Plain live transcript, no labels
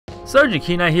Sergeant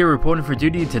Kenai here reporting for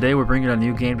duty. Today we're bringing a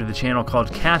new game to the channel called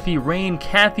Kathy Rain.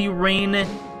 Kathy Rain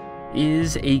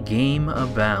is a game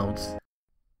about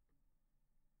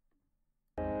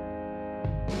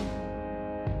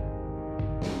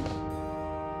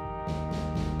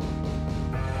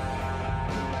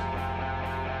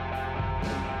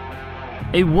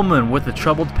a woman with a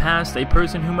troubled past, a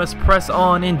person who must press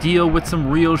on and deal with some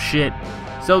real shit.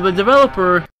 So the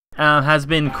developer has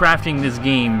been crafting this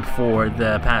game for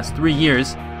the past 3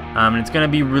 years, and it's going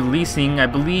to be releasing, I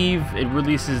believe it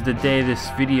releases the day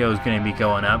this video is going to be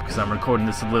going up, because I'm recording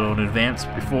this a little in advance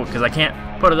before, because I can't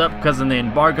put it up because of the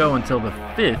embargo until the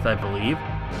 5th, I believe,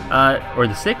 or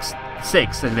the 6th?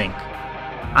 6th, I think.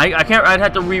 I can't, I'd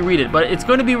have to reread it, but it's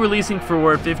going to be releasing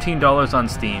for $15 on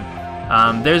Steam.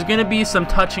 There's going to be some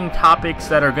touching topics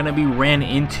that are going to be ran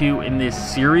into in this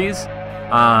series.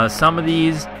 Some of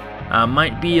these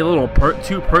might be a little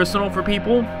too personal for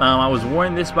people. I was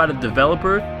warned this by the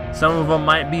developer. Some of them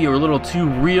might be a little too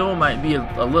real, might be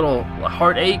a little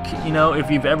heartache, you know, if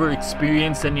you've ever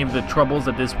experienced any of the troubles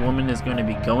that this woman is going to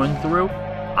be going through.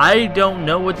 I don't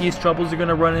know what these troubles are going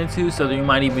to run into, so you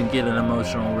might even get an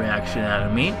emotional reaction out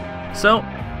of me. So,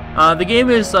 the game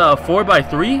is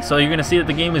 4x3, so you're going to see that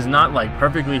the game is not like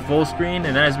perfectly full screen,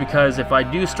 and that is because if I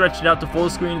do stretch it out to full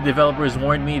screen, the developers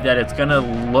warned me that it's going to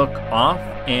look off,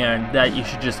 and that you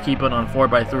should just keep it on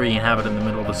 4x3 and have it in the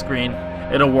middle of the screen.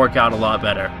 It'll work out a lot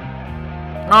better.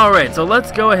 Alright, so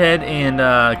let's go ahead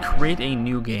and create a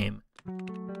new game.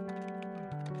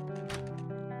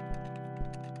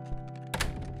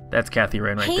 That's Kathy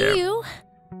Rain right there. Hey, you.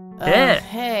 Yeah.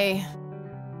 Hey.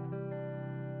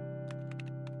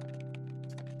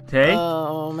 Hey?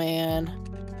 Oh, man.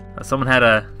 Someone had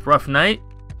a rough night?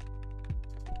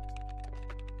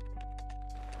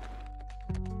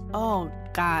 Oh,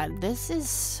 God. This is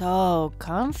so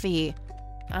comfy.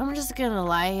 I'm just gonna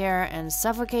lie here and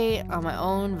suffocate on my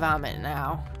own vomit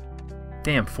now.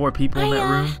 Damn, 4 people in that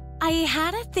room? I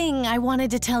had a thing I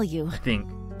wanted to tell you. I think.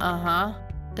 Uh-huh.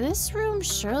 This room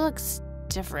sure looks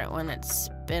different when it's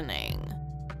spinning.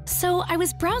 So I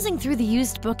was browsing through the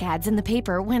used book ads in the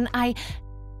paper when I...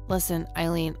 Listen,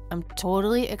 Eileen, I'm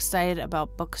totally excited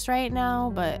about books right now,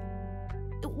 but...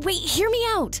 Wait, hear me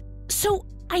out. So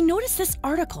I noticed this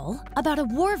article about a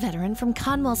war veteran from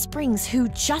Conwell Springs who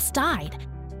just died.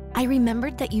 I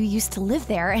remembered that you used to live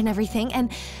there and everything,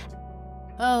 and...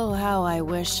 Oh, how I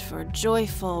wish for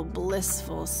joyful,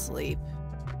 blissful sleep.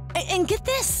 And get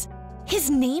this! His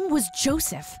name was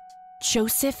Joseph.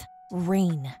 Joseph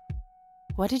Rain.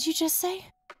 What did you just say?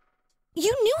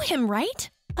 You knew him, right?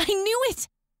 I knew it!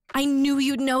 I knew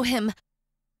you'd know him.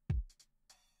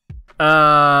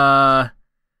 Yeah,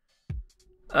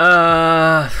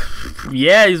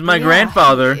 he's my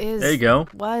grandfather. There you go.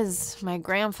 Was my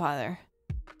grandfather.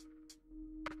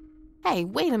 Hey,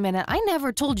 wait a minute. I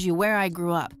never told you where I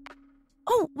grew up.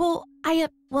 Oh, well,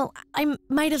 I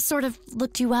might have sort of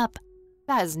looked you up.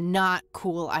 That is not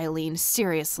cool, Eileen.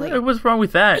 Seriously. What's wrong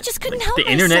with that? I just couldn't help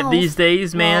myself. The internet these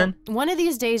days, man. Well, one of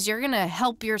these days, you're gonna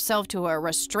help yourself to a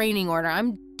restraining order.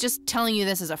 I'm just telling you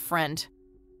this as a friend.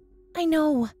 I know.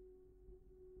 All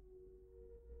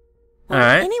Well,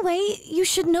 right. Anyway, you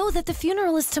should know that the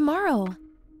funeral is tomorrow.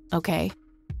 Okay.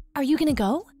 Are you gonna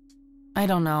go? I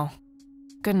don't know.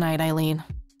 Good night, Eileen.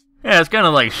 Yeah, it's kind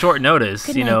of like short notice,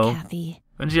 Good you night, know. Kathy.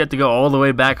 Wouldn't you have to go all the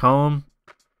way back home?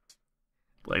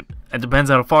 Like, it depends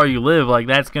on how far you live. Like,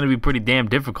 that's going to be pretty damn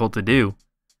difficult to do.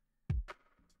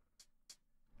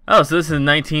 Oh, so this is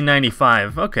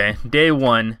 1995. Okay, day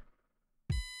 1.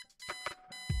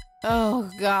 Oh,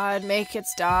 God, make it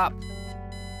stop.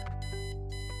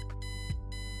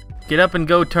 Get up and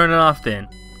go turn it off then.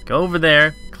 Go over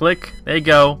there, click, there you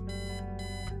go.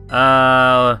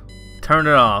 Turn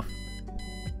it off.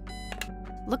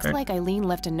 Looks like Eileen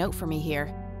left a note for me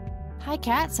here. Hi,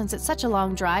 Kat. Since it's such a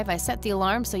long drive, I set the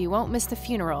alarm so you won't miss the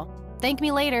funeral. Thank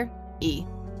me later. E.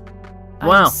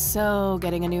 Wow. I'm so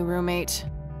getting a new roommate.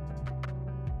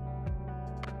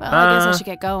 Well, I guess I should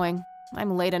get going.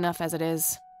 I'm late enough as it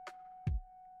is.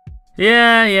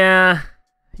 Yeah.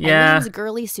 Eileen's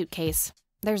girly suitcase.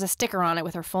 There's a sticker on it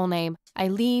with her full name.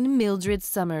 Eileen Mildred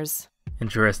Summers.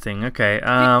 Interesting. Okay.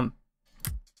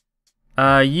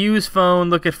 Use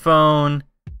phone, look at phone,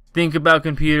 think about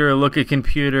computer, look at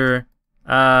computer.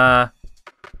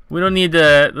 We don't need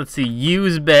to, let's see,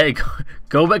 use bed,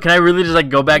 go back, can I really just like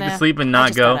go back to sleep and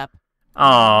not go?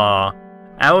 Aww,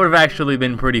 that would have actually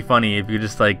been pretty funny if you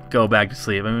just like go back to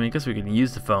sleep. I mean, I guess we can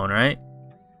use the phone, right?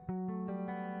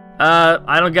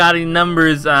 I don't got any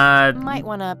numbers, Might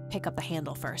want to pick up the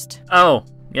handle first. Oh,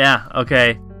 yeah,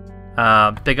 okay.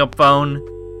 Pick up phone.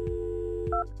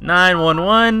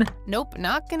 911. Nope,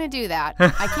 not gonna do that.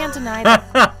 I can't deny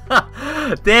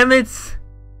that. Damn it.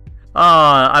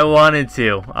 I wanted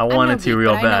to. I wanted to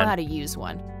real but bad. I know how to use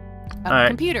one. Alright.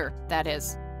 Computer, that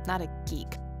is. Not a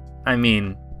geek. I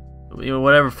mean,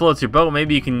 whatever floats your boat.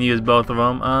 Maybe you can use both of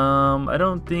them. I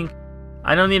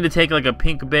don't need to take like a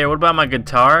pink bear. What about my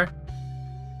guitar?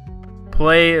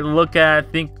 Play, look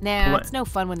at, think. Nah, it's no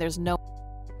fun when there's no.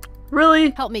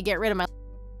 Really? Help me get rid of my.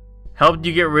 Helped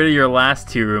you get rid of your last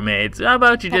 2 roommates. How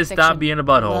about you Pulp just Fiction. stop being a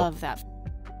butthole? Love that.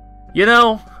 You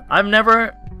know, I've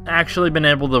never actually been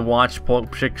able to watch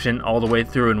Pulp Fiction all the way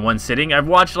through in one sitting. I've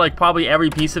watched like probably every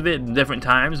piece of it in different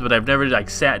times, but I've never like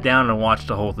sat down and watched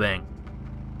the whole thing.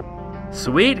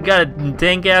 Sweet, got a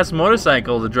dank ass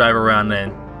motorcycle to drive around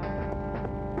in.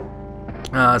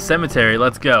 Cemetery,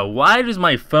 let's go. Why does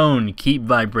my phone keep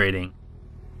vibrating?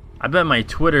 I bet my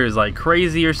Twitter is like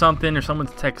crazy or something, or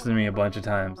someone's texting me a bunch of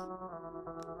times.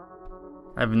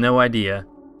 I have no idea.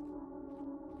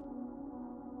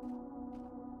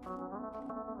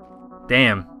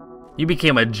 Damn. You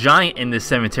became a giant in this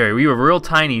cemetery. We were real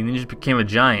tiny and you just became a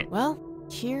giant. Well,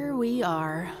 here we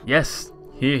are. Yes.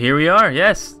 Here we are,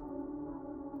 yes.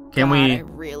 Can God, we... I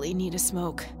really need a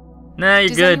smoke. Nah, you're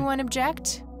Does good. anyone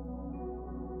object?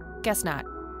 Guess not.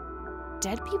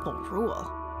 Dead people rule.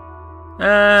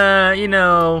 You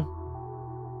know...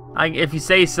 if you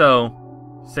say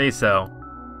so, say so.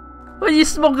 Well, you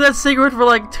smoked that cigarette for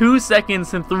like 2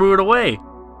 seconds and threw it away.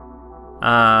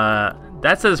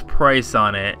 That says price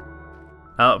on it.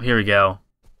 Oh, here we go.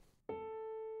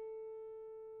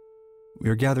 We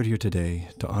are gathered here today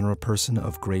to honor a person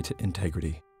of great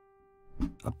integrity,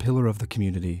 a pillar of the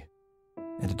community,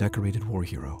 and a decorated war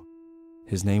hero.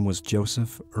 His name was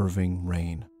Joseph Irving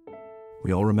Rain.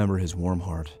 We all remember his warm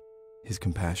heart, his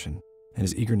compassion, and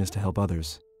his eagerness to help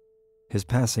others. His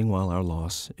passing, while our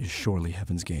loss, is surely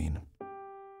heaven's gain.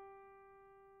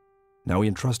 Now we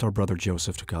entrust our brother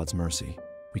Joseph to God's mercy.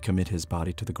 We commit his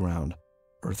body to the ground,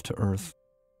 earth to earth,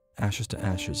 ashes to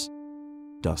ashes,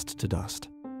 dust to dust.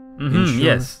 In sure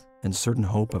yes. and certain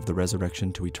hope of the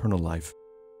resurrection to eternal life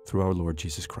through our Lord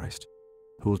Jesus Christ,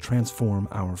 who will transform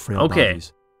our frail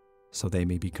bodies so they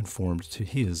may be conformed to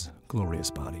his glorious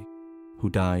body, who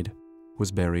died,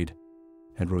 was buried,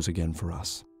 and rose again for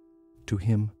us. To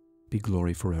him be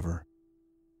glory forever.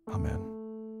 Amen.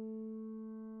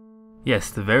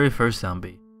 Yes, the very first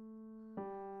zombie.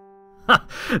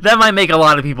 That might make a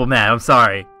lot of people mad. I'm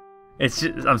sorry.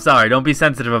 I'm sorry. Don't be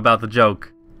sensitive about the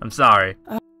joke. I'm sorry.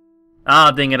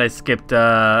 Dang it, I skipped,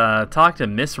 talk to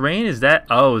Miss Rain? Is that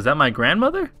my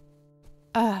grandmother?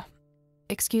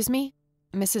 Excuse me?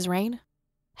 Mrs. Rain?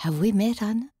 Have we met,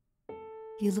 Anna?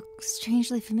 You look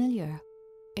strangely familiar.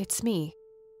 It's me.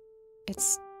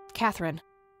 It's Catherine.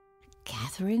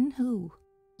 Catherine? Who?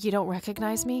 You don't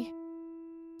recognize me?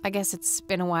 I guess it's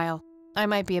been a while. I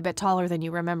might be a bit taller than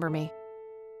you remember me.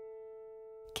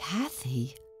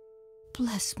 Kathy?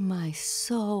 Bless my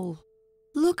soul.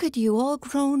 Look at you, all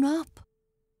grown up.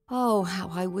 Oh, how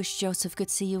I wish Joseph could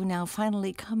see you now,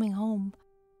 finally coming home.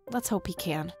 Let's hope he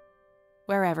can.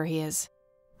 Wherever he is.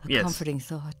 A comforting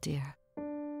thought, dear.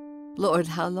 Lord,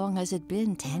 how long has it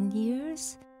been? 10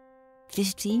 years?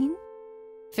 15?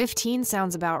 15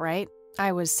 sounds about right.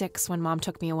 I was 6 when Mom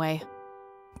took me away.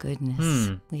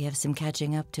 Goodness, we have some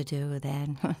catching up to do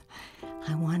then.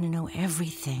 I want to know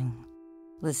everything.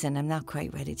 Listen, I'm not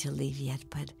quite ready to leave yet,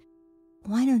 but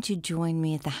why don't you join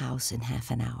me at the house in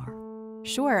half an hour?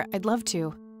 Sure, I'd love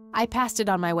to. I passed it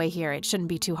on my way here. It shouldn't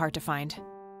be too hard to find.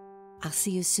 I'll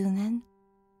see you soon then.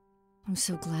 I'm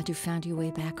so glad you found your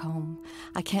way back home.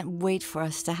 I can't wait for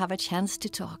us to have a chance to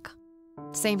talk.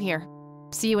 Same here.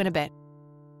 See you in a bit.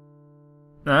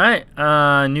 Alright,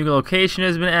 new location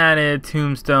has been added,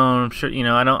 tombstone. I'm sure, you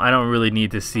know, I don't really need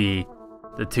to see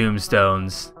the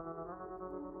tombstones.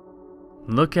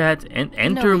 Look at and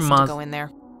enter no reason to go in there.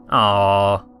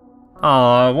 Aww.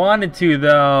 I wanted to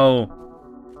though.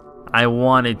 I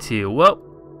wanted to.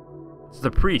 Whoa. It's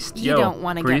the priest. You don't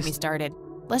want to get me started.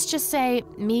 Let's just say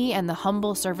me and the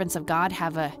humble servants of God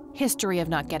have a history of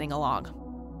not getting along.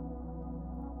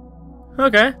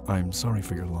 Okay. I'm sorry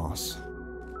for your loss.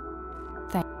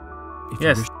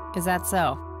 Yes. Is that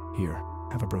so? Here,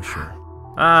 have a brochure.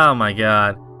 Oh my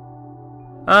god.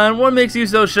 And what makes you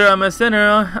so sure I'm a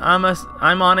sinner?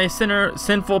 I'm on a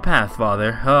sinful path,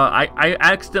 Father. I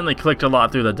accidentally clicked a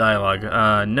lot through the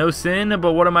dialogue. No sin,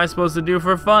 but what am I supposed to do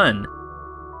for fun?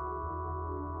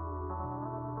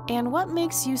 And what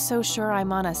makes you so sure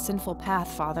I'm on a sinful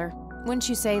path, Father? Wouldn't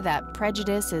you say that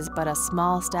prejudice is but a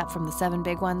small step from the 7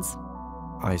 big ones?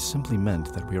 I simply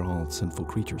meant that we are all sinful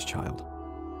creatures, child.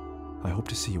 I hope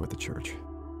to see you at the church.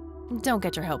 Don't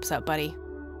get your hopes up, buddy.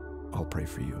 I'll pray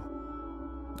for you.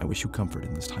 I wish you comfort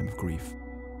in this time of grief.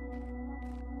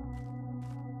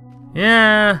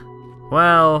 Yeah,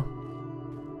 well,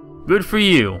 good for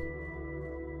you.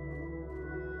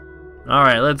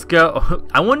 Alright, let's go.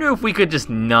 I wonder if we could just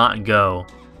not go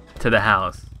to the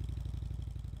house.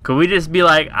 Could we just be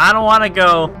like, I don't want to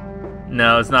go?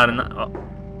 No, it's not enough.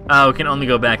 Oh, we can only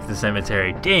go back to the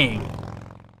cemetery. Dang.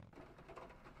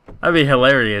 That'd be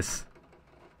hilarious.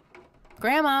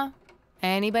 Grandma,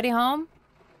 anybody home?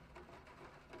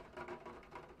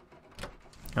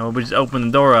 And we'll just open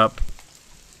the door up.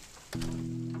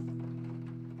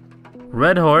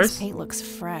 Red horse. This paint looks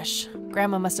fresh.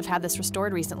 Grandma must have had this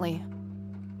restored recently.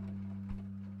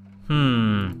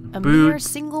 A mere Boots.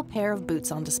 single pair of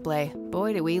boots on display.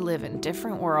 Boy, do we live in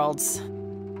different worlds.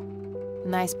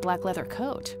 Nice black leather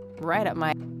coat. Right up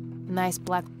my... Nice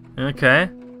black... Okay.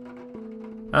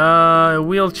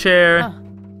 Wheelchair. Huh.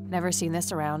 Never seen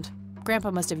this around.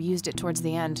 Grandpa must have used it towards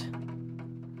the end.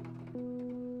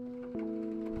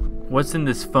 What's in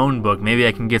this phone book? Maybe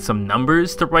I can get some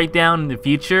numbers to write down in the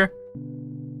future?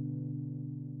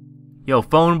 Yo,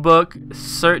 phone book.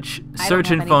 Search in phone I don't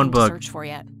have anything to book. search for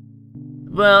yet.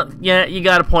 Well, yeah, you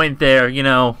got a point there. You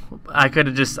know, I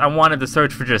wanted to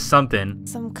search for just something.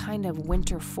 Some kind of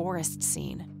winter forest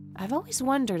scene. I've always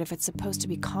wondered if it's supposed to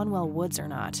be Conwell Woods or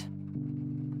not.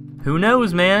 Who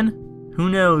knows, man? Who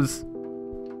knows?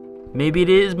 Maybe it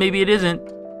is, maybe it isn't.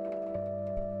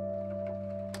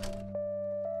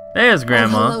 There's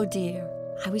Grandma. Oh, hello, dear.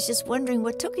 I was just wondering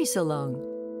what took you so long.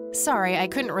 Sorry, I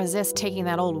couldn't resist taking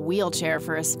that old wheelchair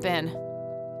for a spin.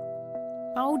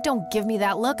 Oh, don't give me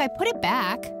that look. I put it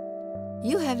back.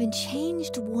 You haven't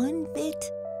changed one bit.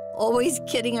 Always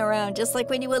kidding around, just like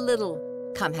when you were little.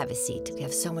 Come have a seat. We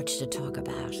have so much to talk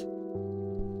about.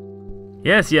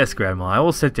 Yes, yes, Grandma. I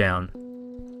will sit down.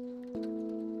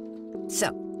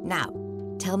 So, now,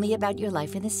 tell me about your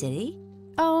life in the city.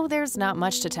 Oh, there's not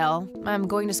much to tell. I'm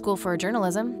going to school for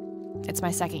journalism. It's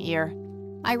my second year.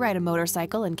 I ride a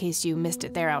motorcycle in case you missed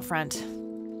it there out front.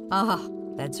 Ah,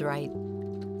 that's right.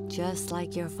 Just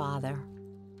like your father.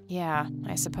 Yeah,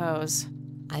 I suppose.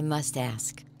 I must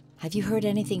ask, have you heard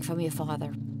anything from your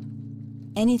father?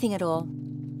 Anything at all?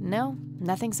 No,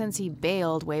 nothing since he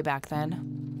bailed way back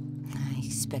then. I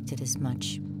expected as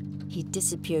much. He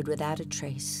disappeared without a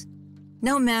trace.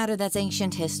 No matter, that's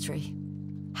ancient history.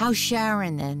 How's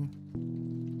Sharon, then?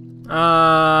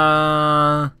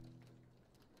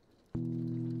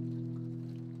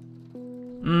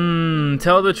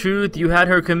 Tell the truth. You had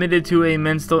her committed to a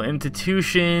mental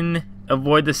institution.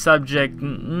 Avoid the subject. You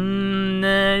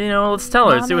know, let's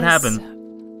tell her. See what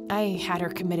happened. I had her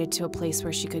committed to a place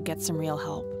where she could get some real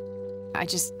help. I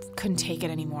just couldn't take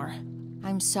it anymore.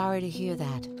 I'm sorry to hear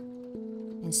that.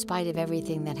 In spite of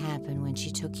everything that happened when she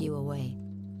took you away.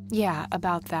 Yeah,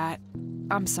 about that.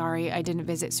 I'm sorry I didn't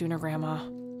visit sooner, Grandma.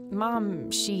 Mom,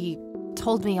 she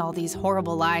told me all these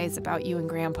horrible lies about you and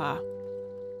Grandpa.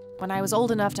 When I was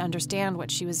old enough to understand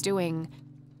what she was doing,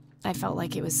 I felt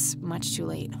like it was much too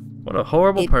late. What a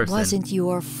horrible person. It wasn't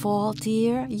your fault,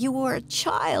 dear. You were a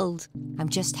child. I'm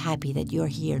just happy that you're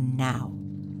here now.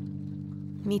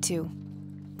 Me too.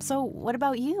 So, what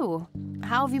about you?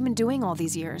 How have you been doing all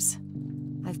these years?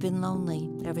 I've been lonely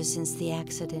ever since the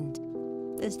accident.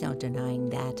 There's no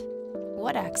denying that.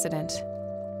 What accident?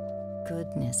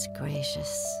 Goodness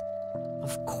gracious.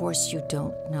 Of course you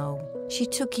don't know. She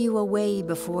took you away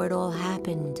before it all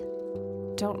happened.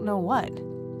 Don't know what?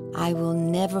 I will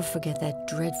never forget that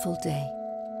dreadful day.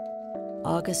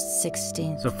 August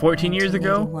 16th. So 14 years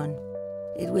ago?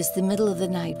 1981. It was the middle of the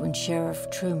night when Sheriff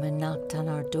Truman knocked on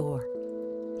our door.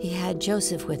 He had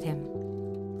Joseph with him.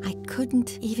 I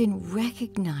couldn't even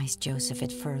recognize Joseph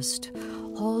at first.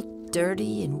 All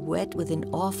dirty and wet with an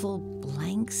awful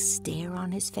blank stare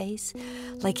on his face,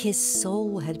 like his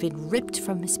soul had been ripped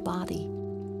from his body.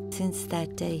 Since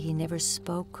that day, he never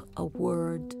spoke a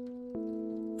word.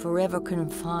 Forever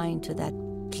confined to that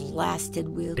blasted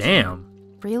wheelchair. Damn.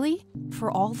 Really? For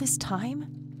all this time?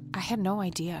 I had no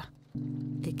idea.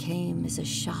 It came as a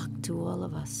shock to all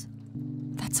of us.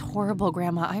 That's horrible,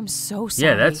 Grandma. I'm so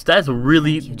sorry. Yeah,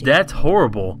 that's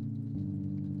horrible.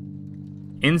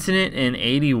 Incident in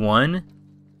 81?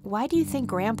 Why do you think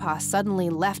Grandpa suddenly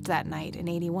left that night in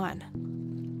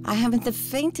 81? I haven't the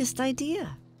faintest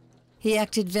idea. He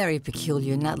acted very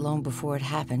peculiar not long before it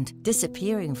happened,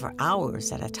 disappearing for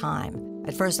hours at a time.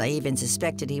 At first, I even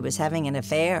suspected he was having an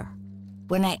affair.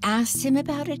 When I asked him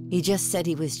about it, he just said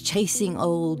he was chasing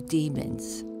old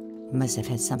demons. It must have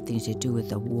had something to do with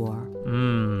the war.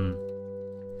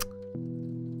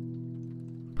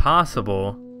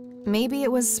 Possible. Maybe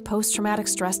it was post-traumatic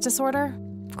stress disorder?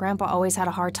 Grandpa always had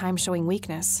a hard time showing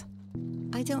weakness.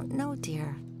 I don't know,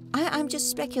 dear. I'm just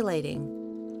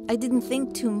speculating. I didn't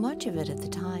think too much of it at the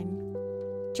time.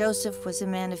 Joseph was a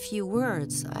man of few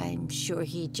words. I'm sure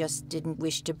he just didn't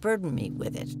wish to burden me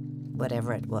with it,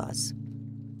 whatever it was.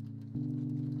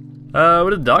 What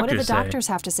did the doctors say? What did the doctors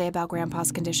have to say about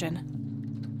Grandpa's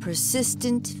condition?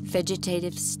 Persistent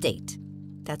vegetative state.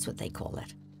 That's what they call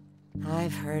it.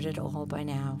 I've heard it all by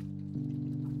now.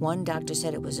 One doctor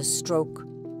said it was a stroke.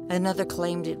 Another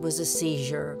claimed it was a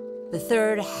seizure. The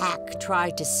third hack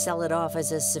tried to sell it off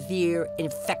as a severe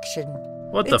infection.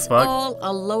 What the fuck? It's all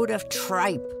a load of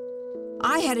tripe.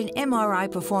 I had an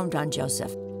MRI performed on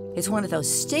Joseph. It's one of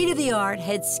those state-of-the-art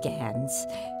head scans.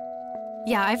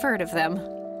 Yeah, I've heard of them.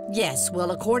 Yes,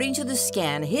 well, according to the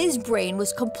scan, his brain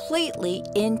was completely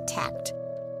intact.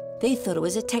 They thought it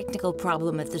was a technical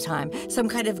problem at the time, some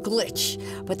kind of glitch,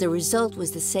 but the result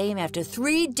was the same after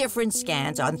 3 different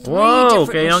scans on 3 different Whoa,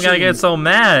 okay, you don't machines. gotta get so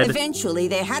mad. Eventually,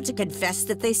 they had to confess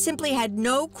that they simply had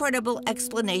no credible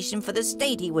explanation for the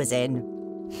state he was in.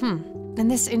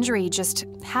 And this injury just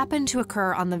happened to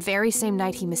occur on the very same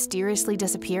night he mysteriously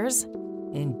disappears?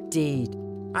 Indeed.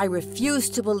 I refuse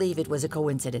to believe it was a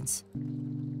coincidence.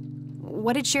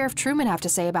 What did Sheriff Truman have to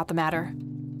say about the matter?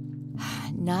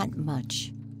 Not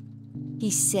much. He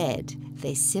said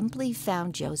they simply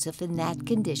found Joseph in that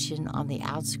condition on the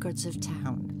outskirts of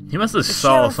town. He must have The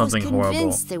saw sheriff something was horrible.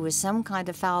 convinced there was some kind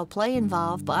of foul play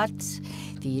involved, but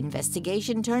the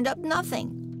investigation turned up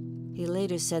nothing. He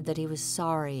later said that he was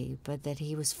sorry, but that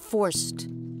he was forced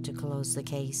to close the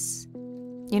case.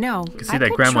 You know, can see I that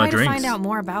could grandma try to drinks. find out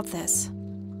more about this.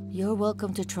 You're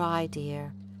welcome to try,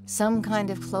 dear. Some kind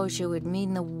of closure would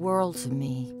mean the world to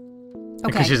me.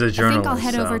 Okay, she's a I think journalist, I'll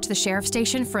head so- over to the sheriff's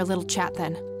station for a little chat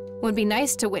then. Would be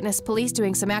nice to witness police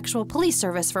doing some actual police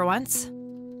service for once.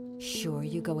 Sure,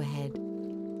 you go ahead.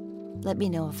 Let me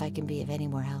know if I can be of any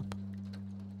more help.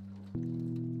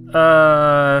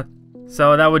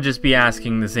 So that would just be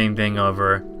asking the same thing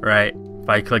over, right? If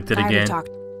I clicked it I already again. talked.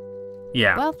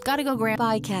 Yeah. Well, gotta go, Grandpa.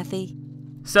 Bye, Kathy.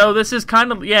 So this is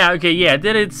kind of, yeah, okay, yeah.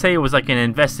 Did it say it was like an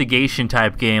investigation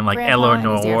type game, like Grandpa in his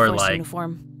Air Eleanor, Force like,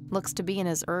 uniform. Looks to be in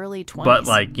his early 20s. but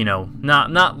like, you know,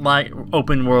 not like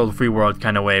open world, free world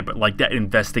kind of way, but like that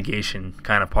investigation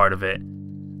kind of part of it.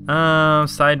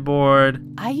 Sideboard.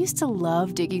 I used to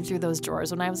love digging through those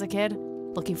drawers when I was a kid,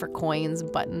 looking for coins,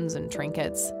 buttons, and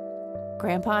trinkets.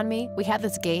 Grandpa and me, we had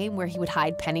this game where he would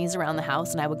hide pennies around the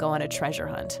house and I would go on a treasure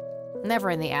hunt. Never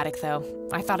in the attic, though.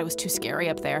 I thought it was too scary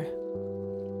up there.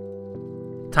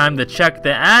 Time to check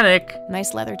the attic.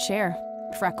 Nice leather chair.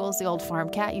 Freckles, the old farm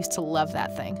cat, used to love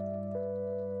that thing.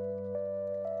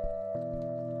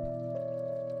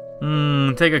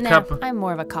 Take a Nah, cup. I'm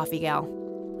more of a coffee gal.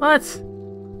 What?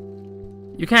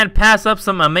 You can't pass up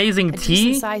some amazing A tea?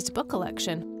 decent-sized book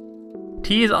collection.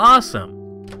 Tea is awesome.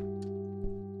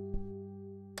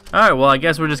 Alright, well, I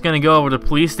guess we're just gonna go over to the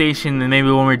police station, and maybe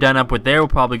when we're done up with there, we'll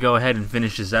probably go ahead and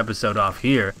finish this episode off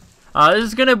here. This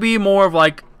is gonna be more of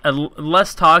like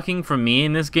less talking from me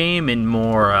in this game, and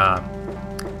more,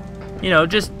 you know,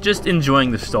 just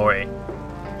enjoying the story.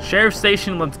 Sheriff's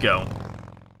Station, let's go.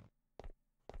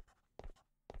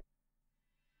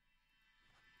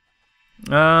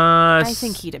 I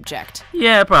think he'd object.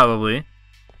 Yeah, probably.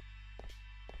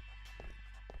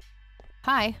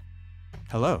 Hi.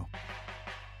 Hello.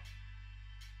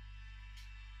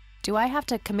 Do I have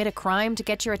to commit a crime to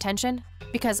get your attention?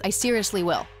 Because I seriously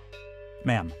will.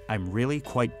 Ma'am, I'm really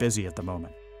quite busy at the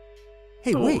moment.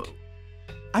 Hey, Oh. wait.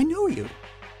 I know you.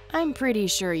 I'm pretty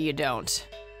sure you don't.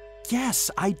 Yes,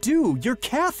 I do. You're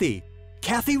Kathy.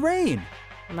 Kathy Rain.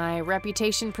 My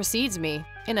reputation precedes me,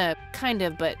 in a kind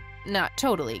of but not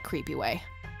totally creepy way.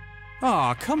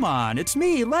 Aw, come on. It's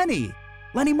me, Lenny.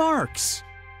 Lenny Marks.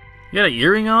 You got an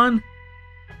earring on?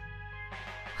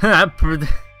 Admit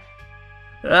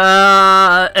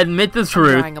the I'm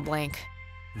truth. drawing a blank.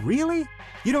 Really?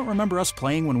 You don't remember us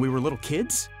playing when we were little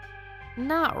kids?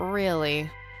 Not really.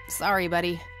 Sorry,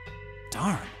 buddy.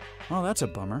 Darn. Well, that's a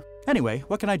bummer. Anyway,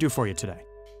 what can I do for you today?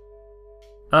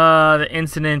 The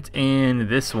incident in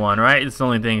this one, right? It's the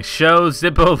only thing. Show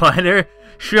Zippo lighter.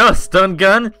 Show stun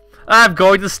gun. I'm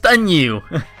going to stun you.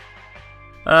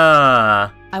 I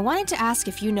wanted to ask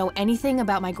if you know anything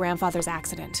about my grandfather's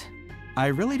accident. I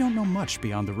really don't know much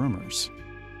beyond the rumors.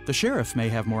 The sheriff may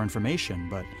have more information,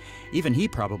 but even he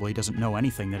probably doesn't know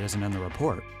anything that isn't in the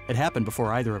report. It happened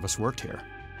before either of us worked here.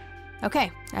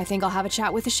 Okay, I think I'll have a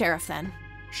chat with the sheriff then.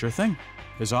 Sure thing.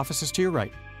 His office is to your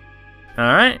right.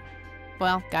 Alright.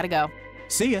 Well, gotta go.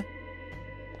 See ya.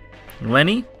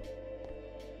 Lenny?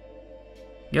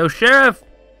 Yo, Sheriff!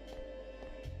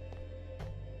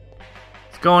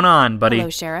 What's going on, buddy? Hello,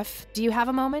 Sheriff. Do you have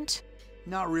a moment?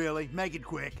 Not really. Make it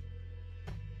quick.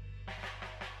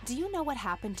 Do you know what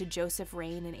happened to Joseph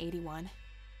Rain in '81?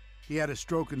 He had a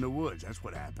stroke in the woods, that's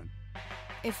what happened.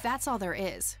 If that's all there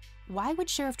is, why would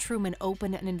Sheriff Truman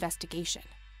open an investigation?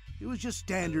 It was just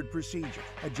standard procedure.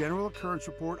 A general occurrence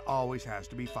report always has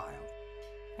to be filed.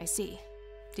 I see.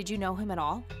 Did you know him at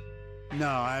all? No,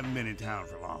 I haven't been in town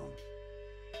for long.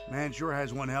 Man sure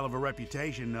has one hell of a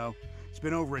reputation, though. It's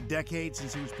been over a decade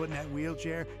since he was put in that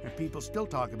wheelchair, and people still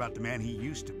talk about the man he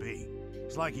used to be.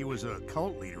 It's like he was a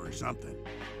cult leader or something.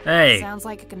 Hey, Sounds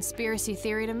like a conspiracy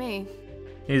theory to me.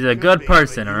 he's a good Could be,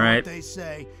 person, but you know alright? what they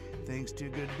say, things too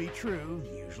good to be true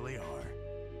usually are.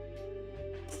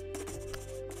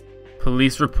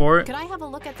 Police report? Could I have a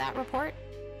look at that report?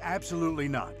 Absolutely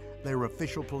not. They're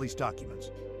official police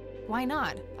documents. Why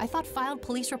not? I thought filed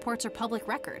police reports are public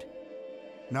record.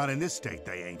 Not in this state,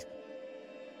 they ain't.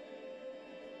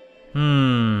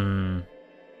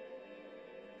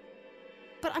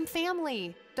 But I'm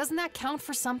family. Doesn't that count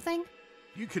for something?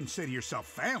 You consider yourself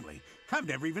family? I've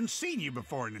never even seen you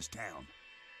before in this town.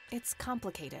 It's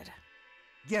complicated.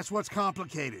 Guess what's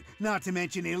complicated? Not to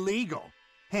mention illegal.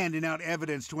 Handing out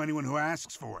evidence to anyone who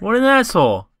asks for it. What an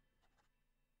asshole.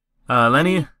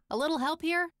 Lenny? A little help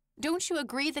here? Don't you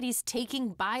agree that he's taking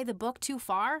by the book too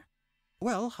far?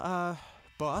 Well,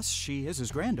 boss, she is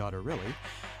his granddaughter, really.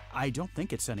 I don't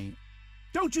think it's any...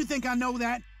 Don't you think I know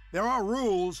that? There are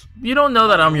rules. You don't know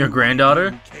that I'm your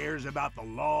granddaughter? Who cares about the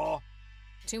law?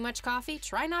 Too much coffee?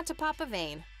 Try not to pop a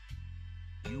vein.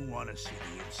 You want to see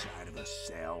the inside of a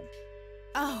cell?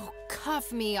 Oh,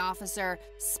 cuff me, officer.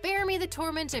 Spare me the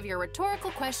torment of your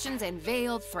rhetorical questions and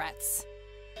veiled threats.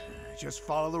 Just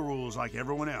follow the rules like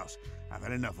everyone else. I've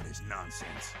had enough of this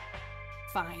nonsense.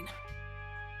 Fine.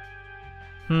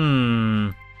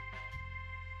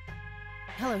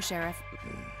 Hello, Sheriff.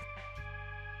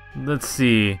 Let's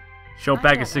see. Show I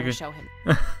back don't a cigarette. Show him.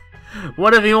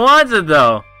 What if he wants it,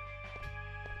 though?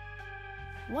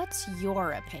 What's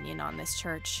your opinion on this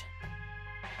church?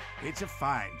 It's a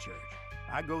fine church.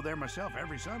 I go there myself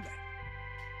every Sunday.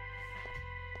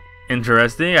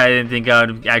 Interesting. I didn't think I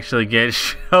would actually get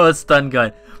show a stun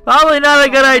gun. Probably not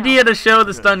a good idea to show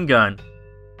the stun gun.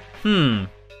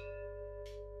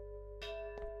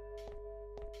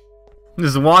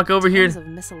 Just walk over here. Tons of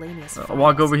miscellaneous Walk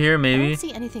files. over here, I maybe. don't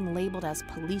see anything labeled as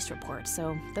police reports,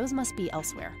 so those must be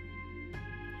elsewhere.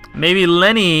 Maybe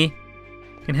Lenny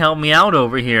can help me out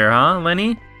over here, huh,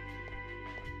 Lenny?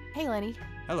 Hey, Lenny.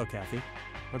 Hello, Kathy.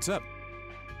 What's up?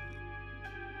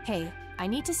 Hey, I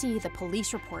need to see the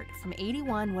police report from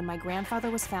 '81 when my grandfather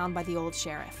was found by the old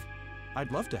sheriff.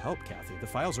 I'd love to help, Kathy. The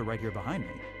files are right here behind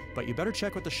me. But you better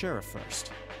check with the sheriff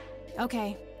first.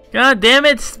 Okay. God damn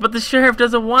it! But the sheriff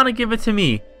doesn't want to give it to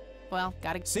me. Well,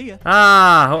 gotta See ya.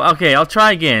 Ah, okay. I'll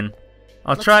try again.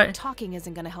 Looks like talking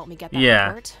isn't gonna help me get that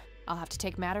report. I'll have to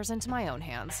take matters into my own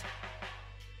hands.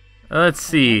 Let's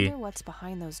I see. wonder what's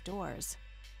behind those doors.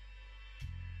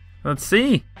 Let's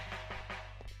see.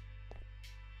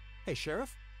 Hey,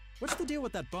 Sheriff. What's the deal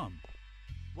with that bum?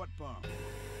 What bum?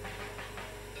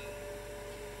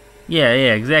 Yeah,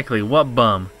 exactly. What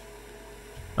bum?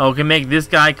 Oh, can make this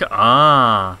guy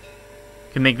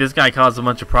can make this guy cause a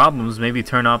bunch of problems. Maybe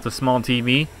turn off the small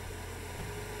TV.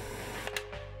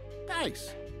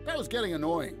 Thanks. That was getting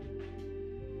annoying.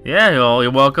 Yeah, well,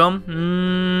 you're welcome.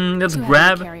 Let's Too heavy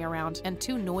grab. to carry around and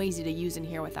too noisy to use in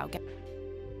here without getting.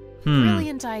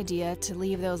 Brilliant idea to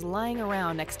leave those lying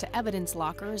around next to evidence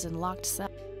lockers and locked cells.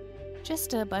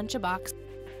 Just a bunch of boxes.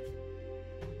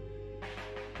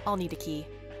 I'll need a key.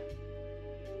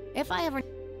 If I ever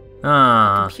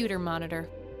computer monitor,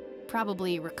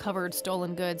 probably recovered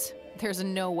stolen goods. There's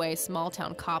no way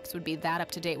small-town cops would be that up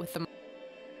to date with them.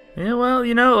 Yeah, well,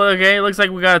 you know, okay, looks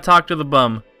like we gotta talk to the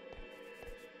bum.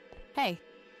 Hey,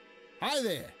 Hi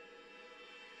there.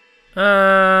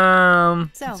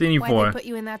 so what's in you why'd for? they put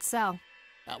you in that cell?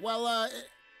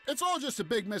 It's all just a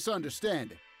big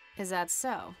misunderstanding. Is that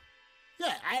so?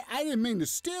 Yeah, I didn't mean to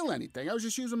steal anything. I was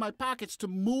just using my pockets to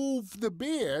move the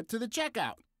beer to the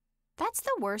checkout. That's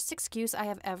the worst excuse I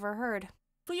have ever heard.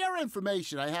 For your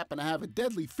information, I happen to have a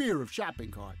deadly fear of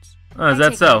shopping carts. Oh, is I that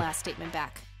take my so? last statement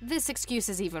back. This excuse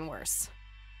is even worse.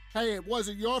 Hey, it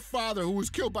wasn't your father who was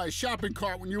killed by a shopping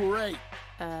cart when you were 8.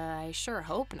 I sure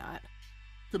hope not.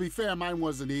 To be fair, mine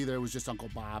wasn't either. It was just Uncle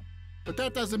Bob. But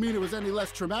that doesn't mean it was any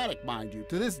less traumatic, mind you.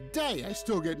 To this day, I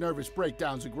still get nervous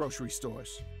breakdowns at grocery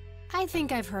stores. I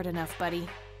think I've heard enough, buddy.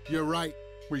 You're right.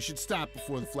 We should stop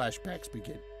before the flashbacks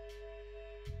begin.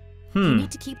 You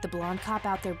need to keep the blonde cop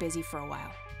out there busy for a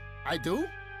while. I do?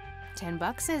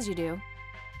 $10 says you do.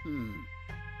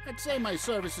 I'd say my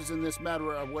services in this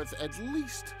matter are worth at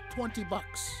least $20.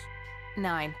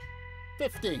 9.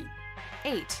 15.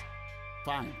 8.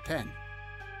 Fine, 10.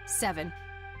 7.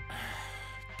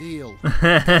 Deal.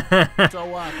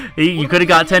 You could have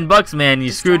got $10, man.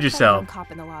 You screwed Distract that young yourself.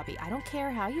 cop in the lobby. I don't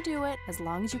care how you do it, as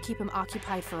long as you keep him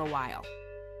occupied for a while.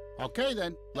 Okay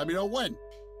then, let me know when.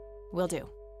 Will do.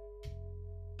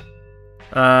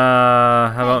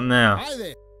 How about now? Hi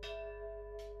there.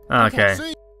 Okay.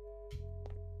 See?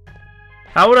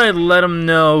 How would I let him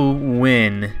know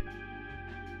when?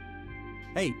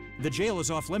 Hey, the jail is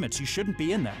off limits. You shouldn't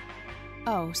be in there.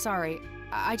 Oh, sorry.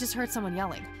 I just heard someone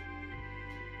yelling.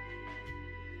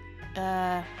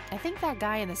 I think that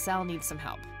guy in the cell needs some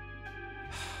help.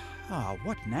 Ah,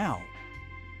 what now?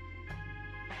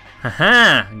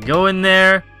 Haha! Go in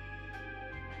there.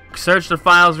 Search the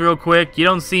files real quick. You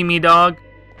don't see me, dog.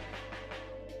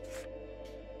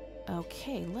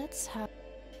 Okay, let's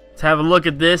have a look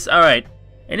at this. Alright.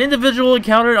 An individual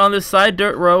encountered on this side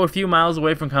dirt road a few miles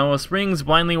away from Conwell Springs,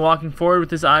 blindly walking forward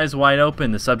with his eyes wide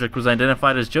open. The subject was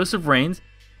identified as Joseph Raines.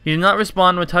 He did not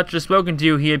respond when touched or spoken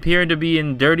to. He appeared to be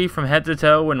in dirty from head to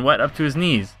toe and wet up to his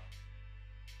knees.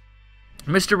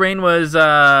 Mr. Rain was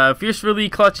fiercely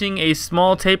clutching a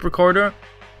small tape recorder,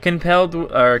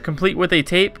 complete with a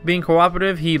tape. Being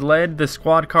cooperative, he led the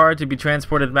squad car to be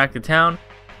transported back to town,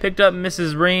 picked up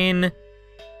Mrs. Rain,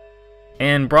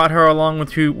 and brought her along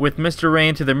with Mr.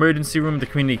 Rain to the emergency room at the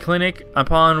community clinic.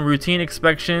 Upon routine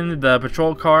inspection, the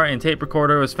patrol car and tape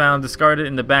recorder was found discarded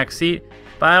in the back seat,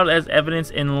 filed as evidence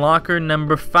in locker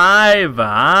number 5.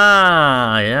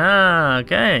 Ah, yeah,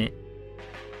 okay.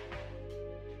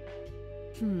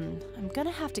 I'm gonna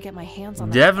have to get my hands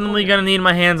on that. Definitely gonna need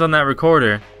my hands on that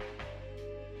recorder.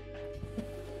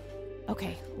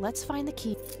 Okay, let's find the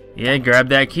key. Yeah, grab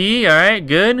that key. Alright,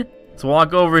 good. Let's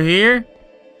walk over here.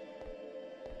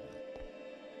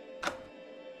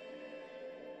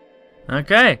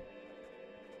 Okay.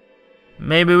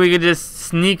 Maybe we could just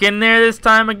sneak in there this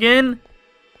time again?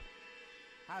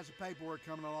 How's the paperwork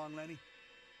coming along, Lenny?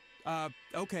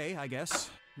 Okay, I guess.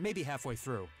 Maybe halfway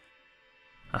through.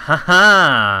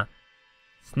 Haha!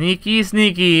 Sneaky,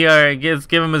 sneaky. Alright, let's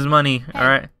give him his money.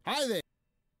 Alright. Hi there.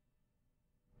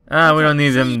 Ah, we don't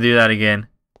need him to do that again.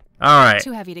 Alright.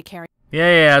 Too heavy to carry.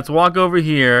 Yeah, let's walk over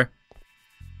here.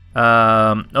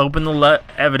 Open the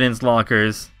evidence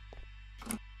lockers.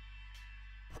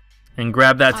 And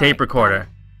grab that tape recorder.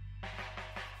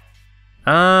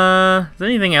 Is there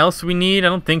anything else we need? I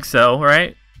don't think so,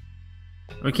 right?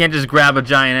 We can't just grab a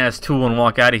giant-ass tool and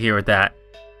walk out of here with that.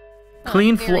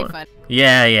 Clean floor.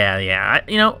 Yeah.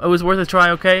 You know, it was worth a try,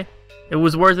 okay? It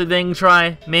was worth a dang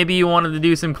try. Maybe you wanted to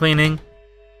do some cleaning.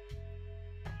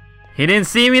 He didn't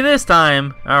see me this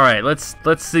time. Alright, let's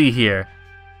see here.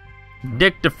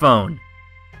 Dictaphone.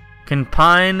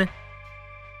 Compine. Lenny,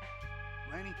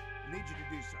 I need you to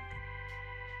do something.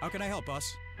 How can I help,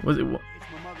 boss? Was it? It's my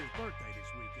mother's birthday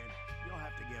this weekend. You'll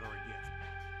have to get her a gift.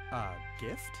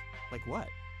 Gift? Like what?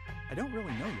 I don't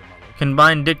really know your mother.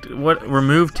 Combine what?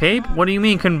 Remove tape? What do you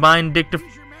mean combine dictaphone?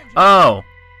 Oh.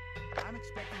 I'm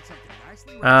expecting something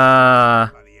nicely by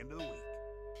the end of the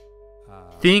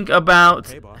week. Think about.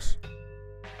 Okay, boss.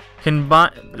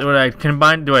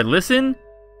 Combine. Do I listen?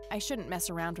 I shouldn't mess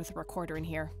around with a recorder in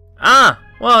here. Ah.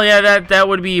 Well, yeah. That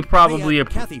would be probably Hey, a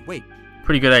Kathy, wait.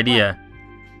 pretty good idea.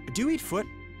 Do you eat foot?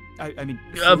 I mean,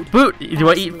 food? Boot. Do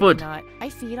I eat Absolutely foot? Not. I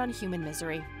feed on human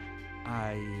misery.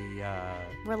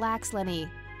 Relax, Lenny.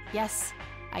 Yes,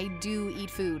 I do eat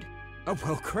food. Oh,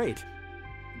 well, great.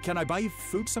 Can I buy you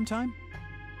food sometime?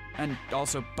 And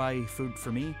also buy food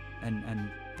for me? And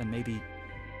then maybe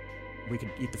we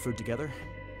could eat the food together?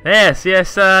 Yes.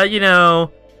 You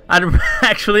know, I'd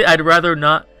rather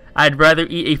not. I'd rather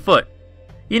eat a foot.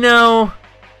 You know.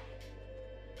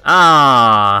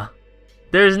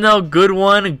 There's no good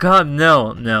one. God,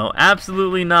 no,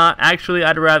 absolutely not. Actually,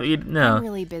 I'd rather eat. No. I'm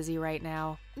really busy right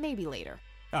now. Maybe later.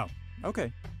 Oh,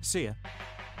 okay. See ya.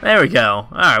 There we go.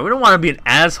 Alright, we don't want to be an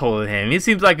asshole to him. He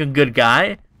seems like a good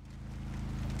guy.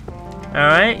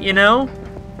 Alright, you know?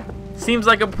 Seems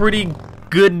like a pretty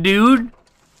good dude.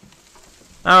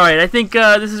 Alright, I think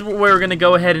this is where we're going to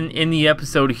go ahead and end the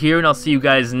episode here, and I'll see you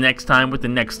guys next time with the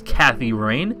next Kathy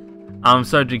Rain. I'm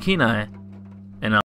Sergeant Kenai.